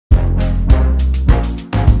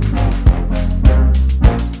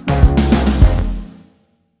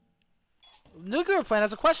Nuclear plant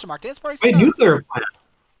has a question mark. Dance party. Wait, sucks. nuclear plant.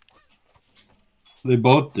 They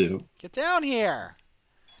both do. Get down here.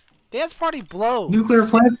 Dance party blows. Nuclear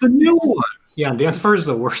plant's the new one. Yeah, Dance Party is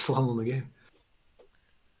the worst level in the game.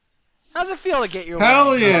 How's it feel to get your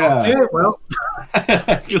Hell way? yeah! Okay, well,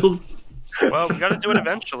 it feels. Well, we got to do it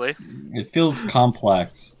eventually. It feels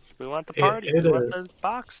complex. We want the party. It we want is. the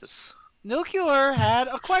boxes. Nuclear had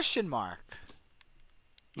a question mark.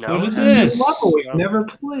 No. What is it's a new this? level we've never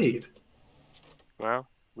played. Well,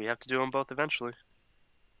 we have to do them both eventually.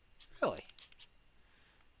 Really?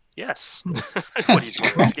 Yes. What do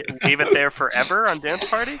you do? Leave it there forever on Dance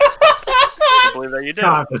Party? I believe that you did.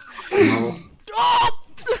 God, Oh!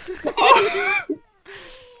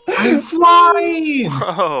 I'm flying!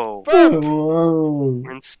 Whoa. Whoa!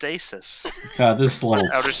 We're in stasis. God, this level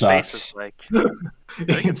Outer space sucks. is like. I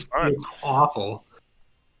think it's fun. It's awful.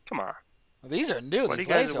 Come on. These are new. What do These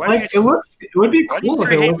you guys- laser why do you- lights. It would be Why do you cool if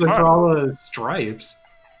three it hate wasn't fun? for all the stripes.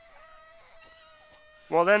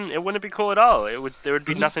 Well, then it wouldn't be cool at all. There would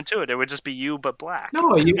be Just- nothing to it. It would just be you but black.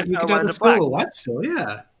 No, you I'll could run have the into black. silhouette still,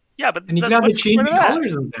 yeah. Yeah, but And you then could have the what's the point changing of that?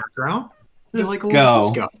 colors in the background. Just like a Go. little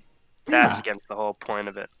disco. That's Yeah. against the whole point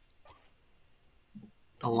of it.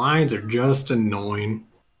 The lines are just annoying.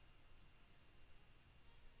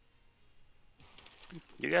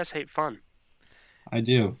 You guys hate fun. I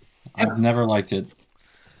do. I've never liked it.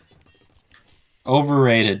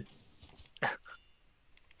 Overrated.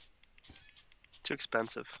 Too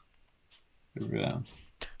expensive. Yeah.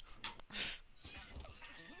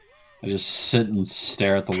 I just sit and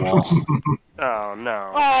stare at the wall. Oh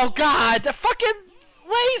no. Oh god, the fucking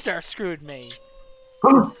laser screwed me.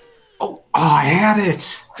 Oh, I had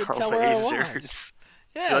it! Couldn't tell where I was. Lasers.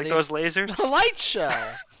 Yeah, You like these- those The lasers? light show.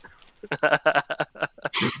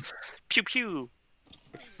 Pew pew.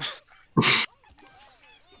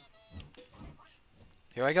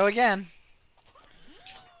 Here I go again.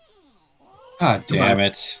 God damn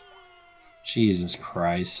it. Jesus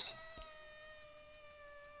Christ.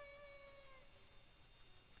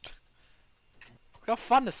 Look how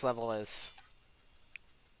fun this level is.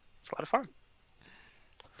 It's a lot of fun.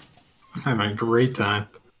 I'm having a great time.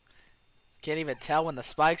 Can't even tell when the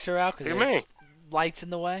spikes are out because Look at there's lights in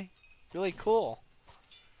the way. Really cool.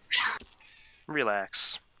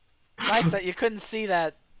 Relax. Nice that you couldn't see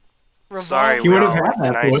that. Sorry, He we would have all had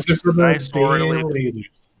that nice- if it wasn't for the nice orderly- damn lasers.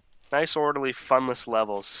 Nice, orderly, funless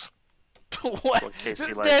levels. what? What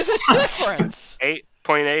KC There's likes. a difference.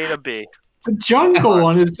 8.8 to B. The jungle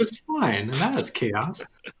one is just fine, and that is chaos.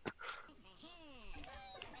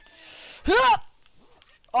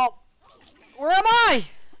 Oh, where am I?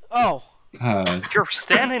 Oh, You're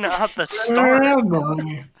standing at the start, Oh,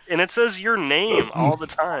 my. and it says your name all the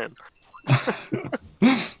time.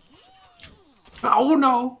 Oh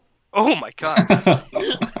no! Oh my god.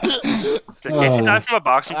 Did Casey die from a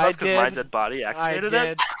boxing I glove because my did. dead body I activated did.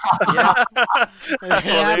 it? Yeah. Well,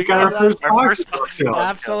 there you Got go. our first Our first boxing boxing glove. glove.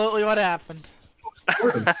 Absolutely what happened.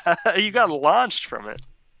 You got launched from it.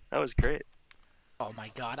 That was great. Oh my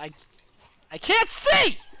god, I can't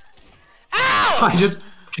see! Ow! I just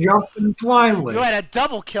jumped in blindly. You had a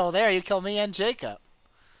double kill there. You killed me and Jacob.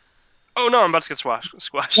 Oh no, I'm about to get squashed.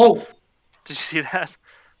 Oh, Did you see that?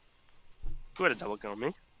 Who had a double kill?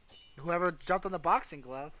 Me? Whoever jumped on the boxing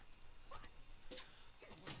glove.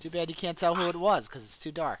 Too bad you can't tell who it was because it's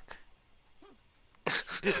too dark.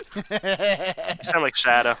 You sound like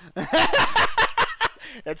Shadow.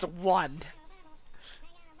 It's one.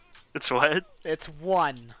 It's what? It's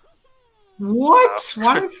one. what?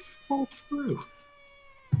 Why did it fall through?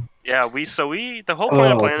 Yeah, the whole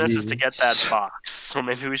point of Oh, playing this is to get that jeez. box. So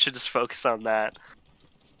maybe we should just focus on that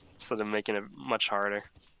instead of making it much harder.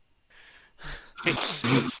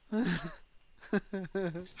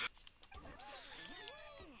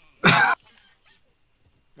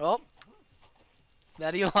 Well,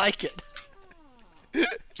 how do you like it?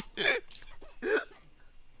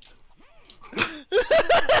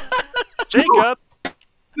 Jacob!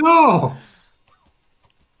 No!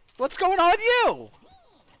 What's going on with you?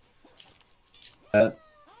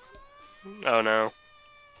 Oh no.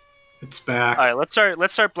 It's back. Alright,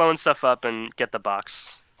 let's start blowing stuff up and get the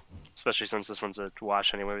box. Especially since this one's a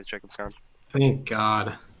wash anyway with Jacob gone. Thank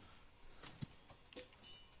God.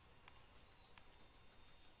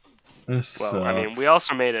 Well, I mean, we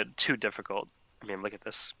also made it too difficult. I mean, look at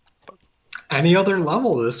this. Any other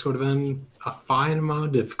level, this would have been a fine amount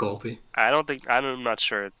of difficulty. I'm not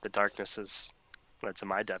sure the darkness has led to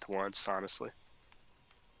my death once, honestly.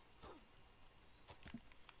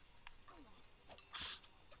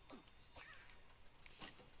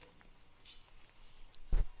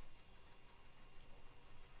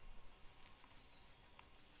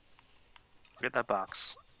 Get that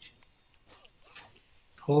box.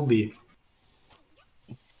 Hold B.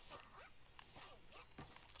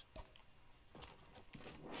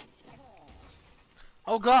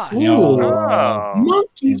 Oh God. Ooh, Oh.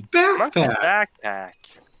 monkey's Monkey's backpack. backpack.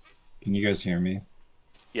 Can you guys hear me?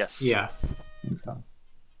 Yes. Yeah. Okay.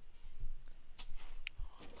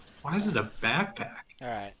 Why is it a backpack? All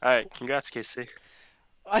right. All right. Congrats, KC.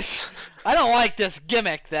 I don't like this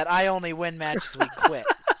gimmick that I only win matches we quit.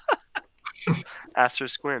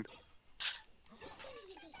 Asterisk win.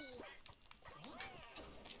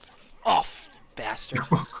 Oh, bastard.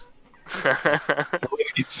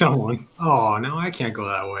 Always get someone. Oh, no, I can't go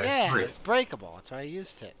that way. Yeah, Great. it's breakable. That's why I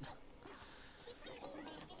used it.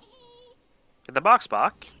 Get the box,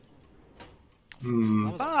 Boc. Hmm.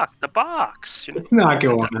 That was a- Boc, the box. It's not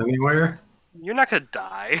going anywhere. You're not gonna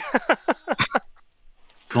die.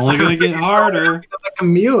 It's only gonna get harder. Like a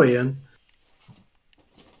chameleon.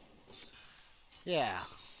 Yeah.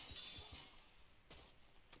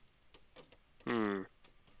 Hmm.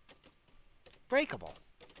 Breakable.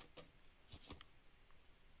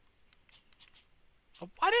 Oh,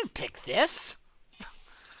 I didn't pick this.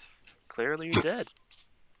 Clearly you did.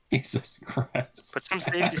 Jesus Christ. Put some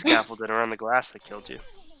safety scaffolding around the glass that killed you.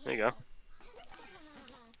 There you go.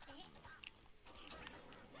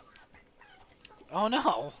 Oh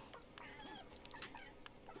no.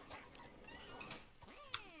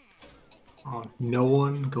 Oh, no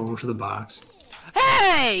one going for the box.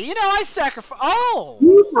 Hey, you know I sacrifice. Oh.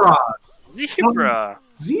 Zebra! Zebra.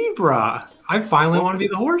 Zebra! I finally want to be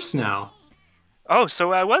the horse now. Oh,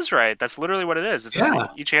 so I was right. That's literally what it is. It's just Yeah. like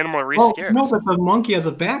each animal Oh, re-scares. no, but the monkey has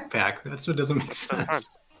a backpack. That's what doesn't make So fun. sense.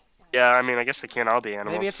 Yeah, I mean, I guess they can't all be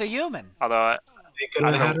animals. Maybe it's a human. Although, They could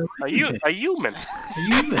have had a human. a human.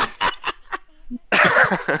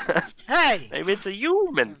 Hey, Maybe it's a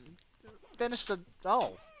human. finished the.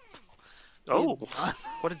 Oh. Oh,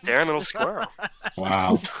 what a daring little squirrel.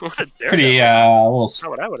 Wow. What a daring. Pretty little. That's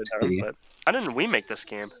not what I would have done, Pretty. but why didn't we make this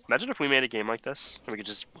game? Imagine if we made a game like this and we could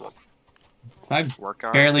just I work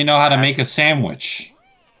on barely it. know how to make a sandwich,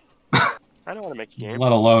 I don't want to make a game.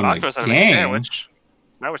 let alone Boc a knows how to make a game. sandwich.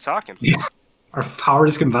 Now we're talking. Our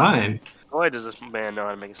powers combined. Boy, does this man know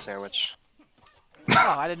how to make a sandwich.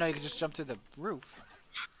 Oh, I didn't know you could just jump through the roof.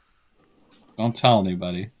 Don't tell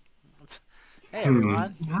anybody. Hey everyone. I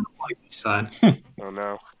don't like this side. Oh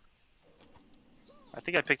no. I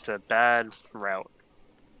think I picked a bad route.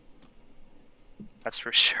 That's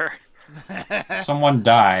for sure. Someone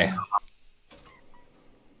die.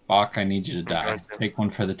 Boc, I need you to die. going to. Take one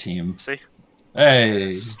for the team. See? Hey.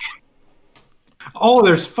 Yes. Oh,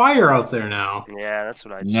 there's fire out there now. Yeah, that's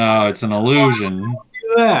what I just No, it's an illusion. Look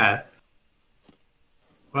at that.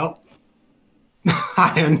 Well, I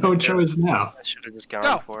have no choice now. I should have just gone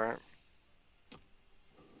Go. for it.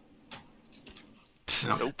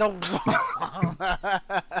 No. The.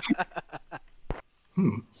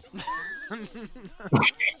 Hmm.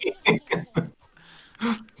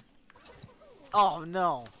 Oh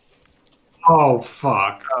no. Oh,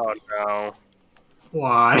 fuck. Oh no.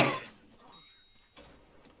 Why?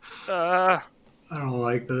 Uh, I don't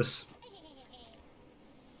like this.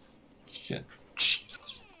 Shit.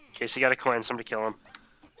 Jesus. Casey got a coin. Somebody kill him.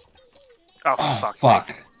 Oh, Oh, fuck.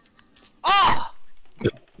 fuck. Oh.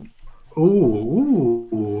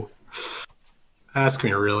 Ooh. That's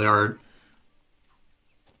gonna be really hard.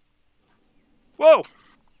 Whoa!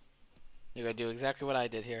 You're gonna do exactly what I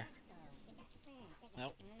did here.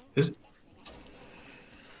 Nope. Is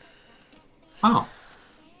Oh.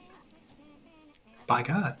 By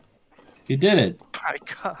God. You did it. My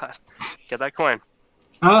God. Get that coin.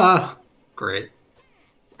 Great.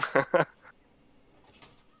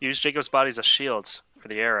 Use Jacob's bodies as shields for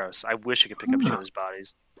the arrows. I wish you could pick up each other's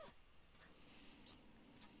bodies.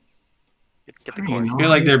 Get the I coin. mean, I feel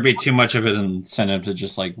like there'd be too much of an incentive to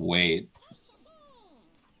just like wait.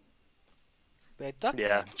 Bad duck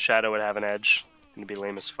Yeah, game. Shadow would have an edge. It'd be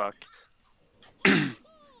lame as fuck. Get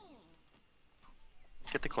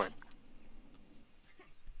the coin.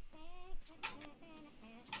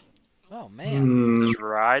 Oh man. Hmm. Just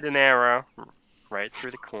ride an arrow right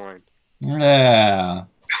through the coin. Yeah.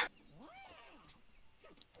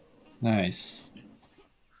 Nice.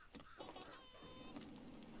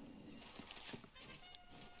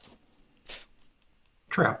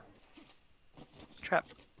 Trap. Trap.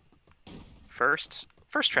 First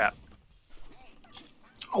trap.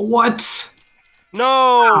 What? No,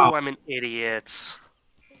 Ow. I'm an idiot.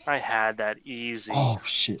 I had that easy. Oh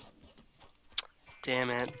shit. Damn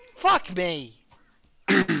it. Fuck me.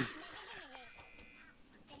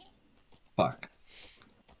 Fuck.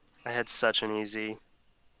 I had such an easy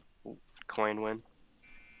coin win.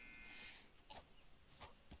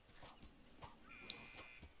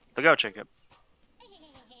 But go, Jacob.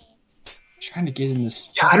 Trying to get in this.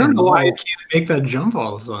 Yeah, I don't know why I hole. can't make that jump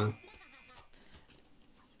all of a sudden.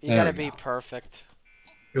 You There gotta we be go. perfect.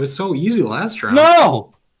 It was so easy last round.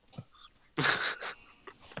 No!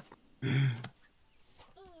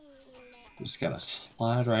 Just gotta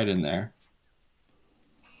slide right in there.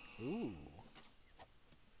 Ooh.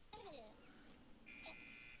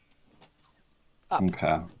 Up.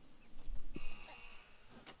 Okay.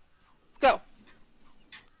 Go.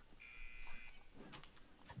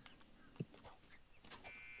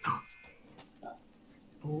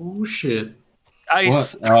 Oh shit.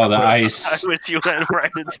 Ice. What? Oh, the I ice. wish you went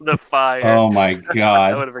right into the fire. Oh my That would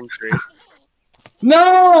god. have been great.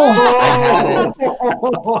 No!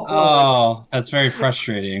 Oh! Oh, that's very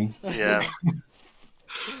frustrating. Yeah.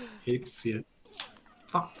 Hate to see it.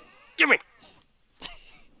 Fuck. Gimme!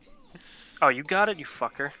 Oh, you got it, you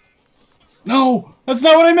fucker. No! That's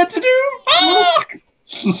not what I meant to do! Ah!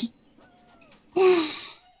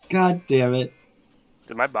 God damn it.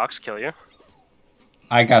 Did my box kill you?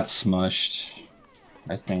 I got smushed.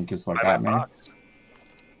 I think is what By got my me. box.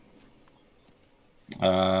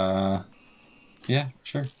 Yeah,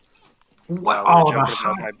 sure. What? Wow, Oh, we're the jumping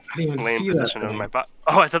about high. my I didn't even lane see that position of thing. my box.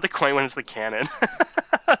 Oh, I thought the coin went into the cannon.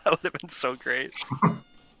 That would have been so great.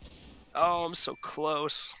 Oh, I'm so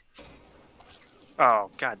close. Oh,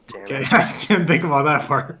 god damn Okay, it. I didn't think about that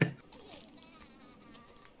part.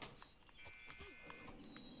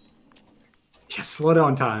 Yeah, slow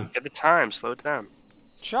down time. Get the time, slow it down.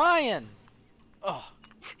 Trying. Oh.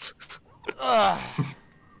 Ugh.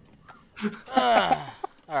 Ugh.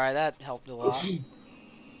 All right, that helped a lot.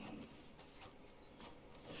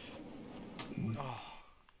 Oh.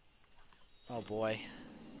 Oh boy.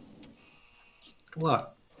 Good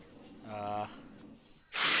luck.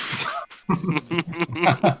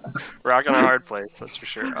 Rock on a hard place, that's for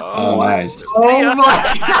sure. Oh, Oh, nice. Oh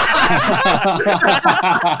my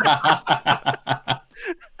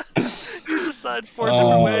you just died 4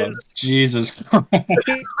 different ways. Jesus Christ.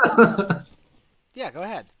 god. Yeah, go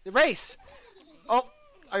ahead. Race. Oh,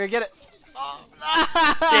 I gotta get it. Oh.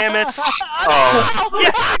 Damn it. Oh,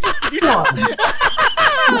 yes!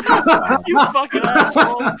 You fucking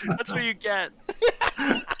asshole. That's what you get.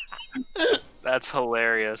 That's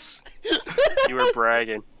hilarious. You were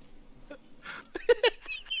bragging.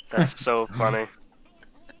 That's so funny.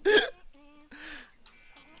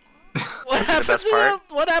 What the happened best to part?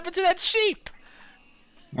 what happened to that sheep?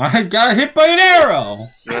 I got hit by an arrow.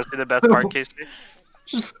 You want to see the best part, Casey?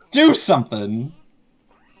 Just do something.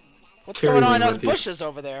 What's Carry going on me in those with you. bushes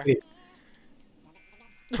over there? Wait.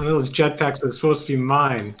 One of those jetpacks was supposed to be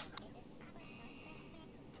mine.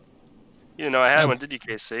 You didn't know I had one, did you,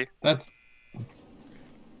 Casey? That's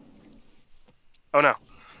Oh no.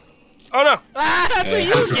 Oh no! Ah, that's what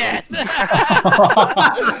you get.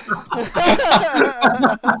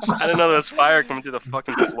 I didn't know there was fire coming through the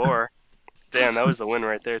fucking floor. Damn, that was the win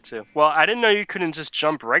right there, too. Well, I didn't know you couldn't just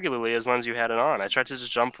jump regularly as long as you had it on. I tried to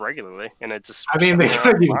just jump regularly, and it just... I mean, they shut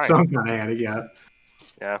gotta me give off some kind of handicap.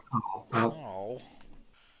 Yeah. Oh, well, Oh.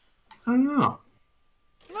 I don't know.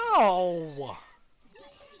 No.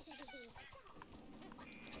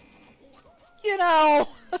 You know,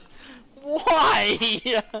 why?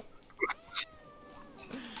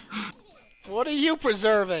 What are you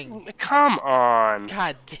preserving? Come on!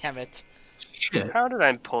 God damn it. Shit. How did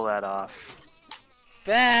I pull that off?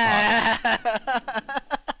 Bah.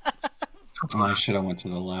 oh, I should have went to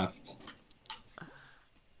the left.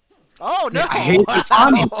 Oh no! I hate this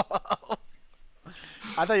honey.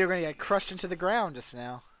 I thought you were gonna get crushed into the ground just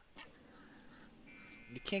now.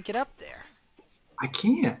 You can't get up there. I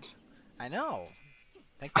can't. I know.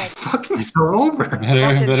 Think I that fucked myself over.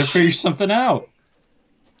 Better figure something out.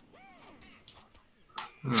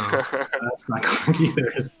 Oh, that's not quick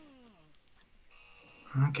either.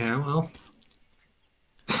 Okay, well.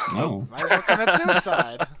 No. might as well commit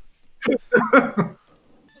suicide.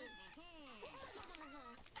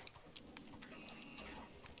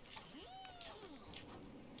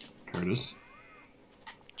 Curtis.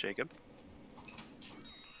 Jacob?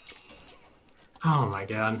 Oh my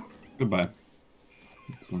god. Goodbye.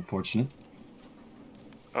 It's unfortunate.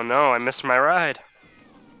 Oh no, I missed my ride.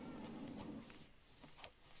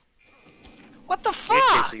 What the Yeah,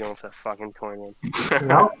 fuck? Casey going for that fucking coin in.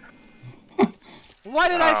 Well, Why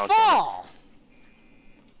did Oh, I damn it. fall?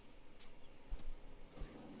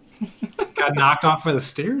 got knocked off by the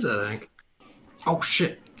stairs, I think. Oh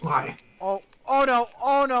shit. Why? Oh, oh no,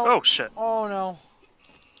 oh no, Oh shit. oh no.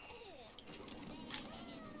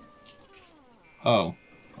 Oh.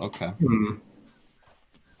 Okay. Hmm.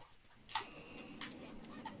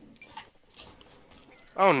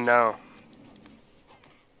 Oh no.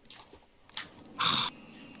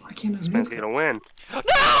 can't I This man's make it? gonna win.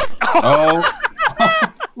 Oh.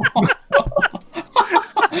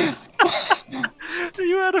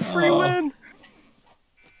 You had a free Oh. win.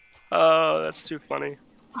 Oh, that's too funny.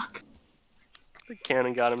 Fuck. The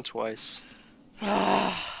cannon got him twice.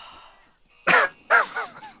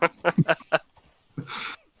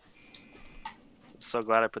 So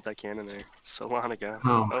glad I put that cannon there so long ago.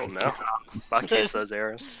 Oh, my no. God. Boc hates those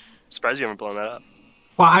arrows. Surprised you haven't blown that up.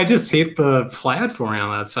 Well, I just hate the platform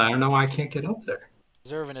on that side. I don't know why I can't get up there.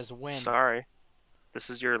 Deserving his win. Sorry. This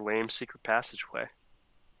is your lame secret passageway.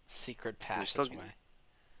 Secret You're still- passageway.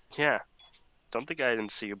 Yeah. Don't think I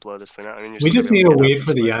didn't see you blow this thing out. I mean, you're We still just gonna need be to able get wait up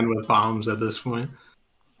for this the way. end with bombs at this point.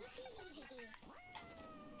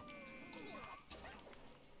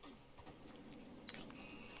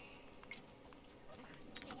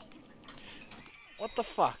 What the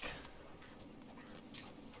fuck?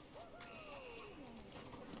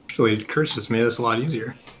 Actually, Curse just made this a lot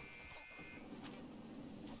easier.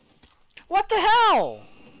 What the hell?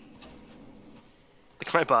 Look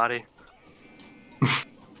at my body.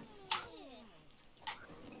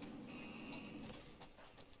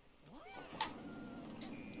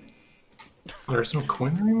 Oh, there's no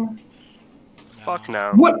coins anymore? Fuck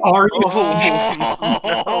no. What are you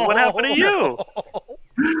No, what happened to you?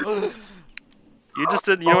 You just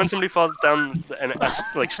did. You know when somebody falls down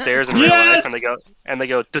like stairs in real life, and they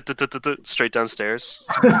go straight downstairs.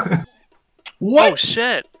 What? Oh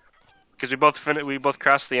shit! Because we both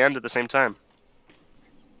crossed the end at the same time.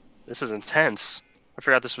 This is intense. I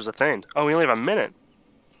forgot this was a thing. Oh, we only have a minute.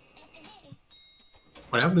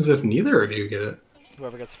 What happens if neither of you get it?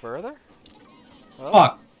 Whoever gets further? Well,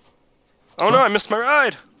 Fuck. Oh no, I missed my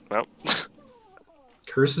ride. Well,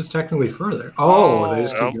 Curse is technically further. Oh, they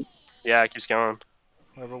just Oh. keep... yeah, it keeps going.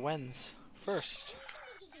 whoever wins first.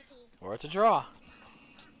 Or it's a draw.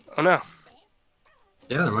 Oh no.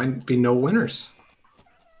 Yeah, there might be no winners.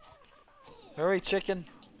 Hurry, chicken.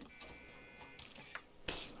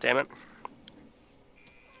 Damn it.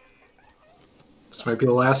 This might be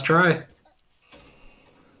the last try.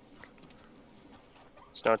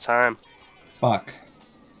 There's no time. Fuck.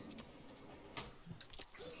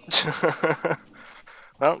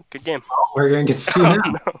 Well, good game. We're gonna get to see Oh,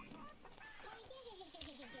 now.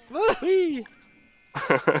 no. Whee!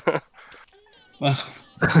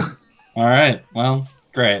 All right. Well,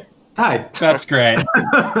 great. Tied. That's great.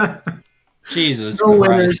 Jesus No Christ.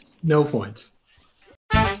 winners, no points.